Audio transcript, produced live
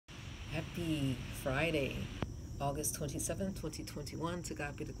Happy Friday, August 27th, 2021. To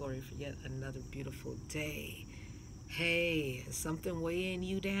God be the glory for yet another beautiful day. Hey, is something weighing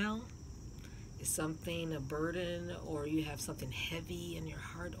you down? Is something a burden, or you have something heavy in your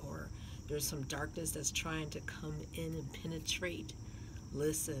heart, or there's some darkness that's trying to come in and penetrate?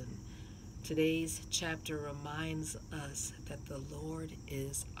 Listen, today's chapter reminds us that the Lord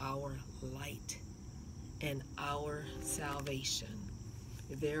is our light and our salvation.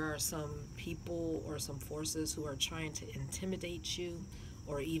 If there are some people or some forces who are trying to intimidate you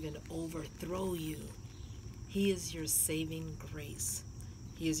or even overthrow you, He is your saving grace.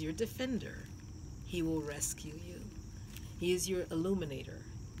 He is your defender. He will rescue you. He is your illuminator.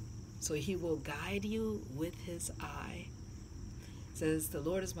 So He will guide you with His eye. It says, the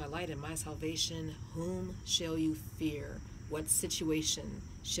Lord is my light and my salvation. Whom shall you fear? What situation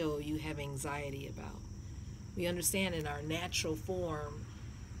shall you have anxiety about? We understand in our natural form,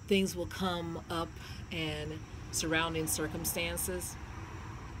 things will come up and surrounding circumstances,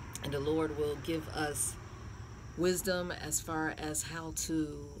 and the Lord will give us wisdom as far as how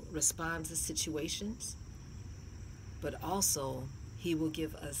to respond to situations, but also He will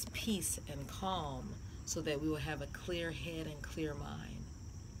give us peace and calm so that we will have a clear head and clear mind.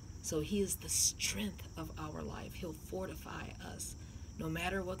 So He is the strength of our life. He'll fortify us no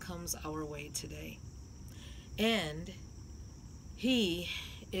matter what comes our way today. And He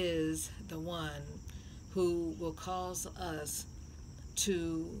is the one who will cause us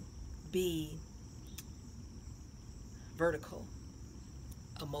to be vertical,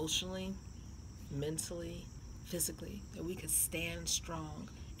 emotionally, mentally, physically, that we could stand strong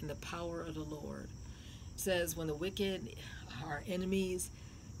in the power of the Lord. It says when the wicked, our enemies,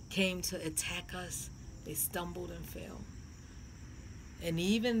 came to attack us, they stumbled and fell. And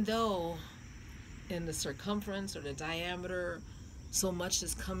even though in the circumference or the diameter so much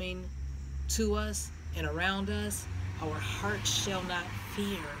is coming to us and around us, our heart shall not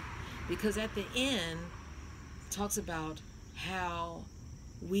fear. Because at the end, it talks about how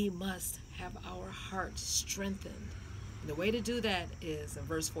we must have our heart strengthened. And the way to do that is in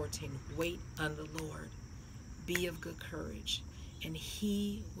verse 14, wait on the Lord, be of good courage, and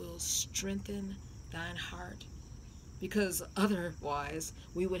He will strengthen thine heart. Because otherwise,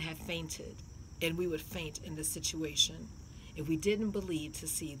 we would have fainted, and we would faint in the situation if we didn't believe to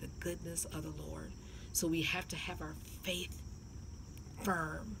see the goodness of the Lord. So we have to have our faith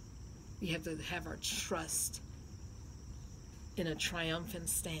firm. We have to have our trust in a triumphant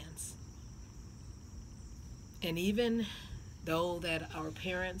stance. And even though that our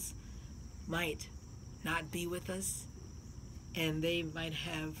parents might not be with us, and they might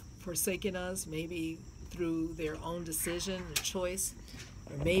have forsaken us, maybe through their own decision or choice,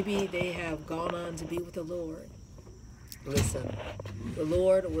 or maybe they have gone on to be with the Lord. Listen, the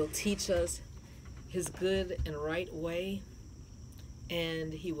Lord will teach us His good and right way,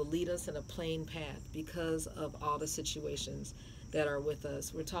 and He will lead us in a plain path because of all the situations that are with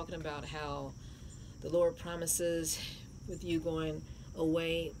us. We're talking about how the Lord promises with you going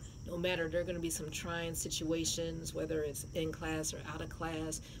away, no matter, there are going to be some trying situations, whether it's in class or out of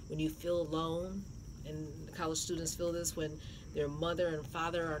class, when you feel alone, and college students feel this when their mother and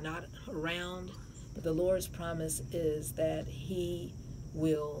father are not around. But the Lord's promise is that He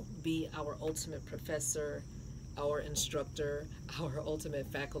will be our ultimate professor, our instructor, our ultimate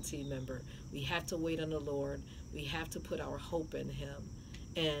faculty member. We have to wait on the Lord. We have to put our hope in Him.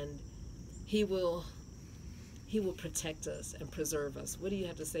 And He will protect us and preserve us. What do you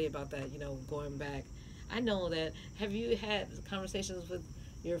have to say about that, going back? I know that, have you had conversations with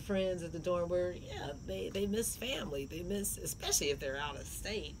your friends at the dorm where, they miss family. They miss, especially if they're out of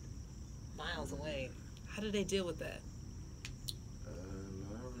state, miles away. How do they deal with that? No,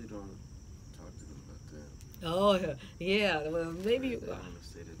 I really don't talk to them about that. Oh, yeah. Well, maybe They don't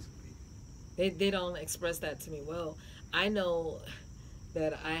say that to me. they don't express that to me. Well, I know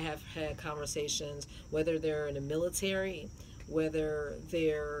that I have had conversations, whether they're in the military, whether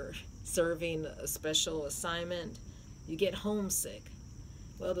they're serving a special assignment, you get homesick.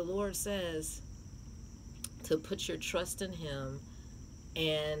 Well, the Lord says to put your trust in Him,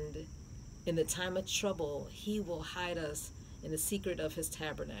 and in the time of trouble, He will hide us in the secret of His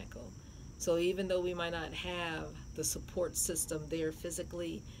tabernacle. So even though we might not have the support system there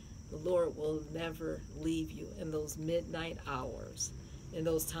physically, the Lord will never leave you in those midnight hours, in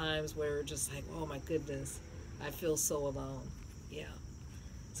those times where you're just like, oh my goodness, I feel so alone. Yeah.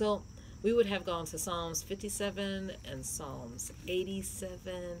 So we would have gone to Psalms 57 and Psalms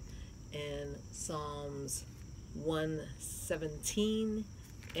 87 and Psalms 117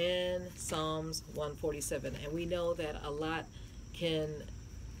 and Psalms 147. And we know that a lot can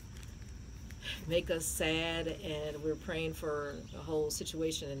make us sad, and we're praying for the whole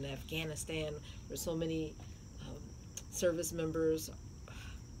situation in Afghanistan, where so many service members,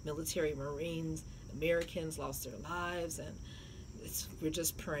 military, Marines, Americans lost their lives, and we're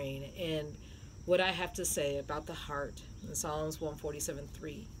just praying. And what I have to say about the heart in Psalms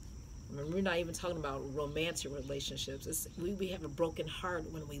 147:3. I mean, we're not even talking about romantic relationships. We have a broken heart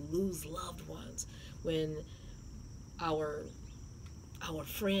when we lose loved ones, when our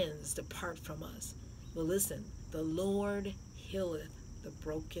friends depart from us. But listen, the Lord healeth the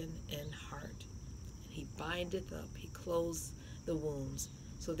broken in heart. He bindeth up, he closed the wounds,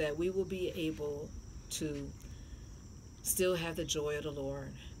 so that we will be able to still have the joy of the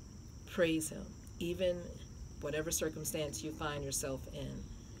Lord. Praise him, even whatever circumstance you find yourself in.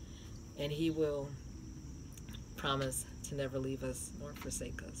 And he will promise to never leave us nor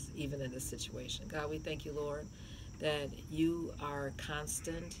forsake us, even in this situation. God, we thank you, Lord, that you are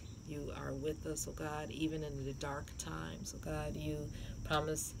constant. You are with us, oh God, even in the dark times. Oh God, you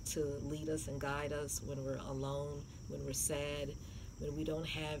promise to lead us and guide us when we're alone, when we're sad, when we don't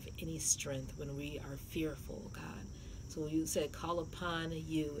have any strength, when we are fearful, God. So you said, call upon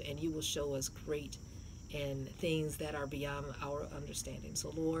you, and you will show us great and things that are beyond our understanding.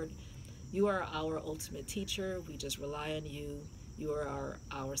 So, Lord, you are our ultimate teacher. We just rely on you. You are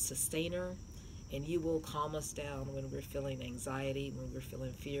our sustainer, and you will calm us down when we're feeling anxiety, when we're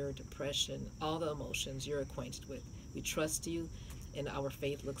feeling fear, depression, all the emotions you're acquainted with. We trust you, and our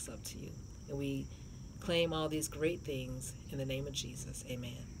faith looks up to you. And we claim all these great things in the name of Jesus.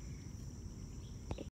 Amen.